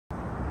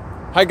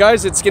Hi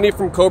guys, it's Skinny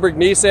from Cobourg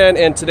Nissan,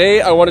 and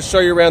today I want to show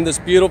you around this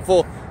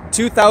beautiful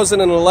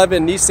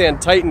 2011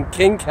 Nissan Titan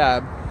King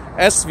Cab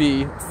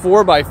SV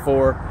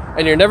 4x4,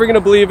 and you're never going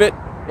to believe it,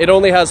 it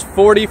only has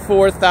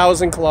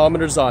 44,000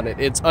 kilometers on it.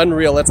 It's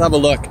unreal. Let's have a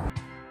look.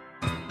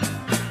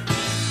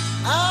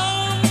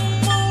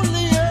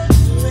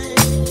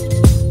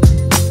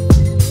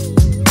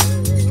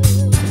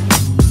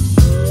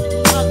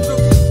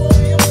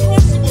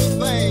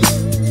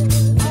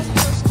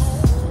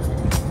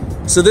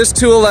 So this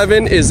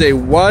 211 is a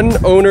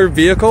one-owner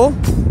vehicle.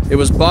 It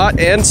was bought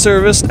and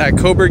serviced at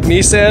Cobourg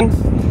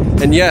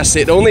Nissan, and yes,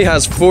 it only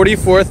has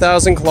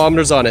 44,000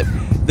 kilometers on it.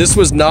 This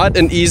was not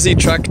an easy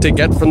truck to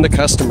get from the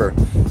customer.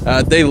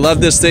 They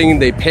loved this thing,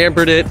 they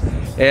pampered it,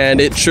 and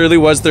it surely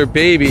was their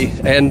baby.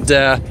 And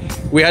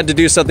we had to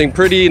do something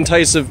pretty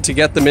enticing to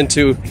get them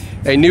into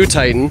a new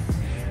Titan.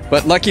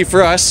 But lucky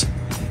for us,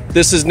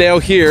 this is now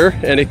here,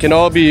 and it can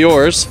all be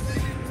yours.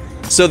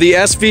 So the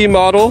SV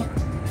model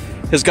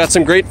has got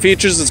some great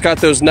features. It's got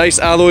those nice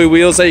alloy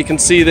wheels that you can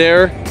see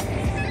there.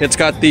 It's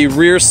got the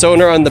rear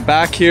sonar on the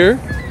back here,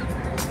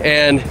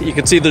 and you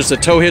can see there's a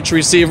tow hitch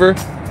receiver.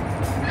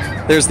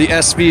 There's the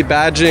SV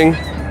badging.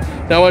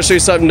 Now I want to show you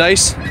something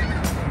nice.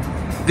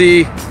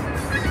 The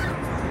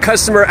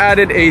customer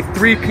added a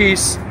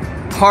 3-piece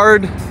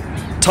hard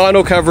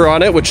tonneau cover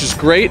on it, which is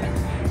great.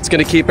 It's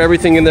going to keep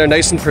everything in there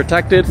nice and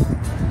protected.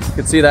 You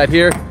can see that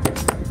here.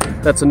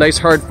 That's a nice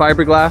hard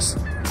fiberglass.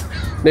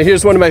 Now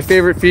here's one of my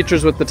favorite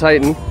features with the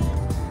Titan,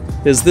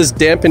 is this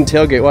dampened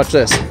tailgate. Watch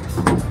this.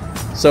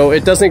 So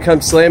it doesn't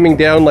come slamming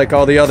down like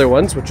all the other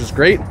ones, which is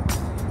great.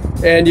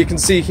 And you can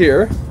see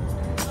here,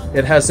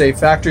 it has a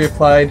factory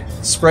applied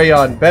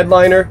spray-on bed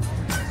liner.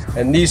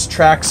 And these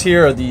tracks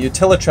here are the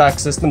Utilitrack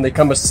system. They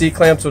come with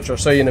C-clamps, which I'll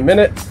show you in a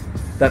minute,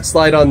 that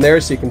slide on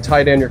there so you can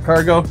tie down your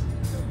cargo.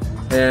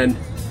 And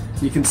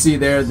you can see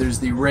there's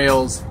the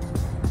rails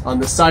on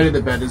the side of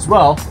the bed as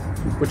well,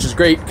 which is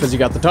great because you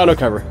got the tonneau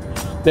cover.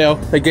 Now,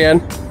 again,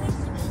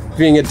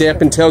 being a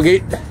dampened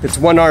tailgate, it's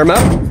one arm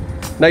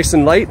up, nice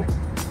and light,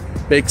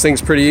 makes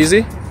things pretty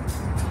easy.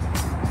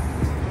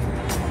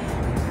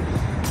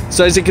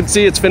 So as you can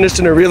see, it's finished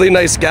in a really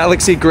nice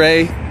galaxy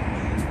gray.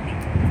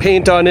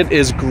 Paint on it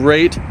is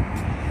great.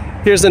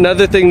 Here's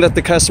another thing that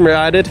the customer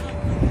added,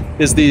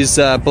 is these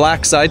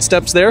black side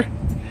steps there.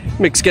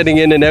 Makes getting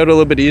in and out a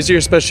little bit easier,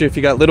 especially if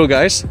you got little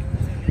guys.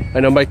 I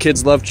know my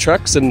kids love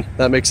trucks, and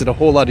that makes it a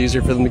whole lot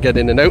easier for them to get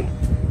in and out.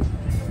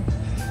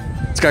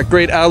 It's got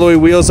great alloy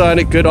wheels on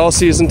it, good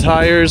all-season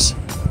tires,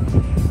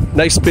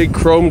 nice big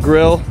chrome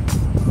grille.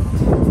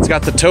 It's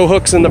got the tow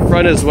hooks in the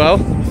front as well.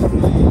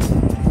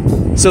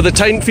 So the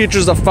Titan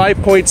features a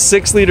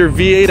 5.6-liter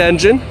V8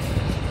 engine.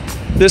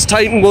 This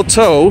Titan will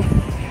tow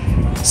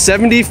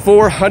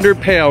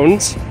 7,400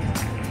 pounds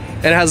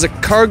and has a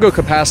cargo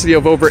capacity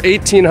of over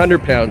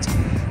 1,800 pounds.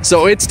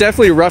 So it's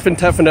definitely rough and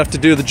tough enough to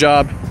do the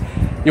job.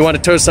 You want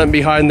to tow something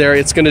behind there,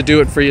 it's going to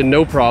do it for you,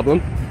 no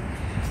problem.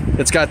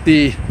 It's got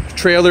the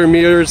trailer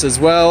mirrors as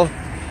well.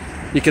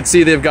 You can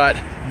see they've got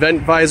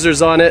vent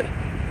visors on it.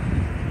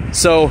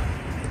 So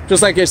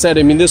just like I said,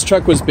 I mean, this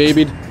truck was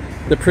babied.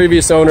 The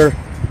previous owner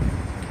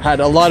had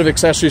a lot of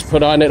accessories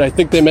put on it. I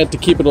think they meant to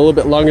keep it a little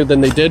bit longer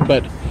than they did,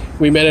 but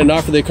we made an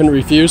offer they couldn't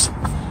refuse.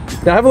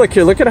 Now have a look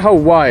here. Look at how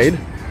wide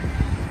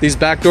these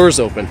back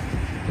doors open,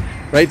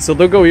 right? So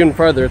they'll go even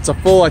farther. It's a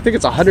full, I think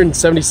it's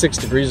 176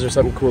 degrees or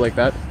something cool like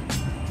that.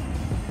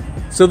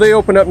 So they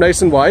open up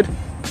nice and wide.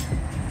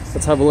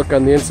 Let's have a look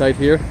on the inside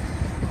here.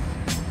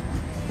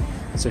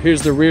 So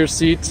here's the rear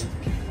seat.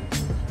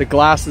 The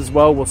glass as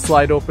well will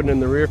slide open in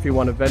the rear if you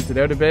want to vent it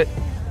out a bit.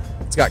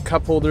 It's got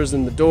cup holders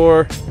in the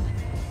door.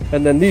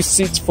 And then these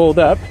seats fold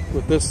up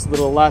with this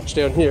little latch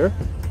down here.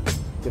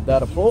 Give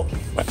that a pull.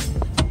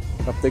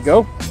 Up they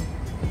go.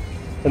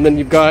 And then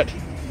you've got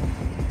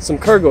some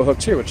cargo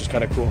hooks here, which is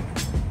kind of cool.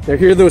 Now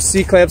here are those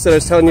C-clamps that I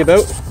was telling you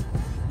about.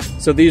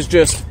 So these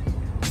just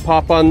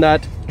pop on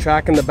that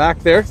track in the back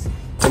there,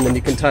 and then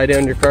you can tie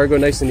down your cargo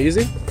nice and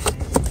easy.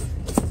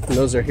 And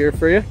those are here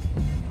for you.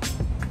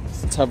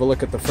 Let's have a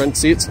look at the front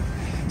seats.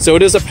 So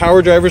it is a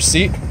power driver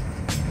seat.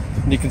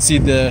 And you can see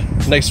the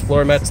nice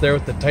floor mats there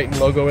with the Titan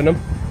logo in them.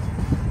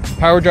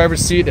 Power driver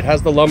seat, it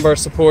has the lumbar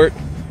support,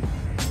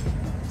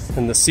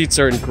 and the seats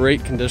are in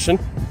great condition.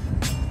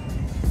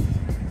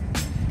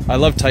 I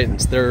love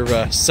Titans.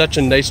 They're such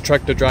a nice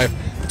truck to drive.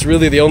 It's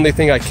really the only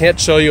thing I can't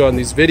show you on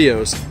these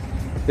videos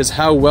is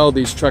how well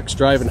these trucks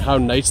drive and how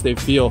nice they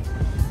feel.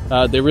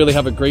 They really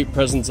have a great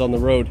presence on the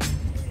road.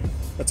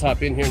 Let's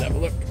hop in here and have a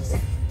look.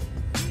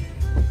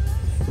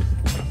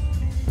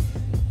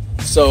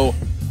 So,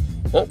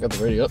 oh, got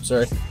the radio up,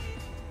 sorry.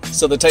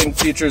 So the Titan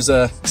features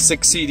a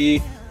 6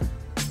 CD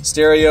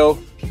stereo.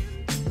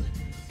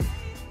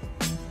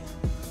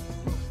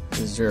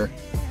 There's your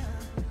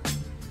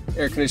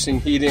air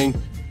conditioning,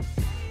 heating.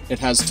 It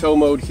has tow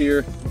mode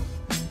here.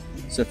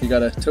 So if you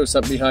gotta tow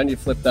something behind you,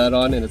 flip that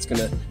on and it's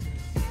gonna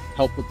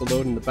help with the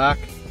load in the back.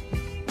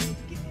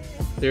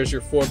 There's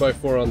your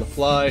 4x4 on the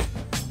fly.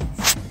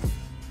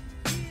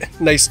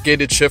 Nice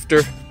gated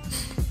shifter.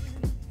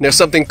 Now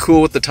something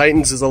cool with the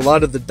Titans is a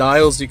lot of the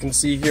dials you can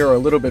see here are a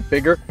little bit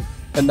bigger,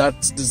 and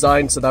that's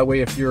designed so that way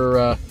if you're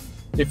a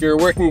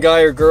working guy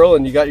or girl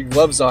and you got your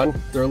gloves on,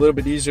 they're a little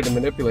bit easier to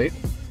manipulate.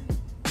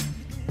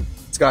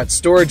 It's got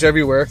storage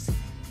everywhere.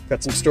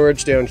 Got some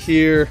storage down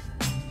here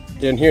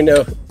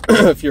now.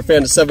 If you're a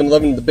fan of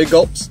 7-Eleven, the big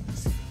gulps,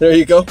 there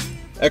you go.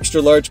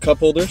 Extra large cup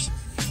holders.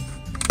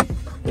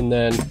 And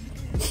then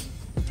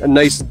a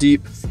nice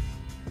deep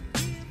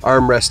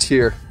armrest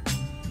here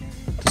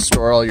to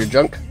store all your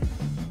junk.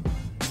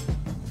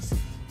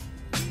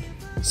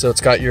 So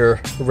it's got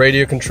your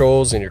radio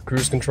controls and your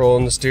cruise control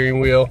on the steering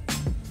wheel.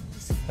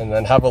 And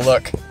then have a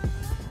look.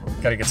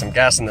 Gotta get some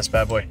gas in this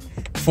bad boy.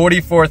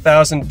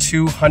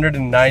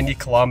 44,290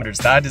 kilometers.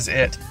 That is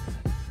it.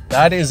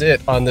 That is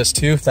it on this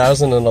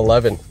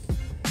 2011.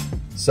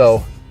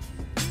 So,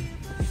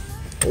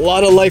 a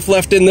lot of life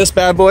left in this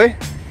bad boy.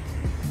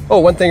 Oh,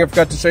 one thing I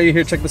forgot to show you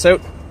here, check this out.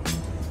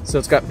 So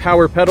it's got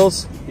power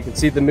pedals. You can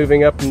see them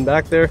moving up and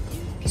back there.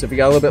 So if you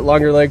got a little bit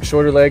longer legs,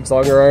 shorter legs,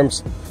 longer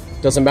arms,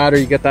 doesn't matter,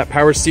 you get that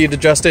power seat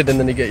adjusted and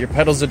then you get your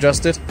pedals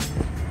adjusted.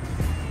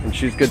 And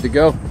she's good to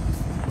go.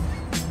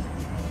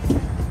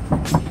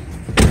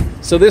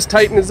 So this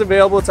Titan is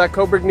available, it's at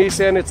Cobourg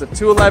Nissan. It's a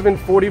 211,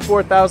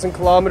 44,000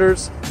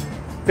 kilometers.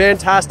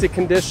 Fantastic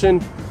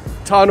condition,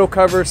 tonneau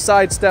cover,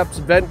 side steps,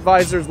 vent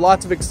visors,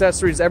 lots of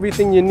accessories,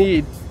 everything you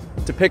need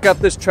to pick up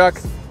this truck,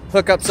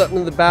 hook up something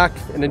in the back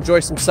and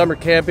enjoy some summer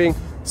camping,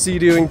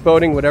 sea-doing,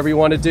 boating, whatever you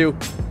want to do.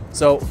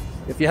 So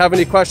if you have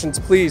any questions,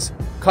 please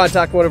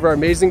contact one of our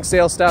amazing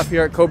sales staff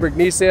here at Cobourg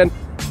Nissan.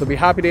 They'll be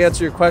happy to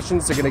answer your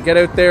questions. They're going to get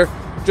out there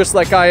just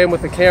like I am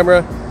with the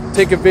camera,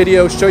 take a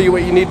video, show you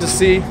what you need to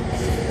see.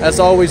 As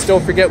always,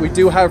 don't forget we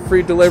do have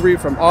free delivery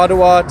from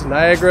Ottawa to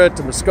Niagara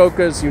to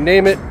Muskokas, you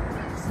name it.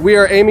 We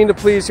are aiming to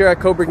please here at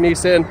Cobourg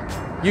Nissan.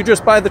 You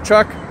just buy the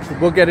truck,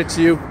 we'll get it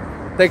to you.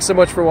 Thanks so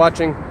much for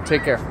watching.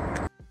 Take care.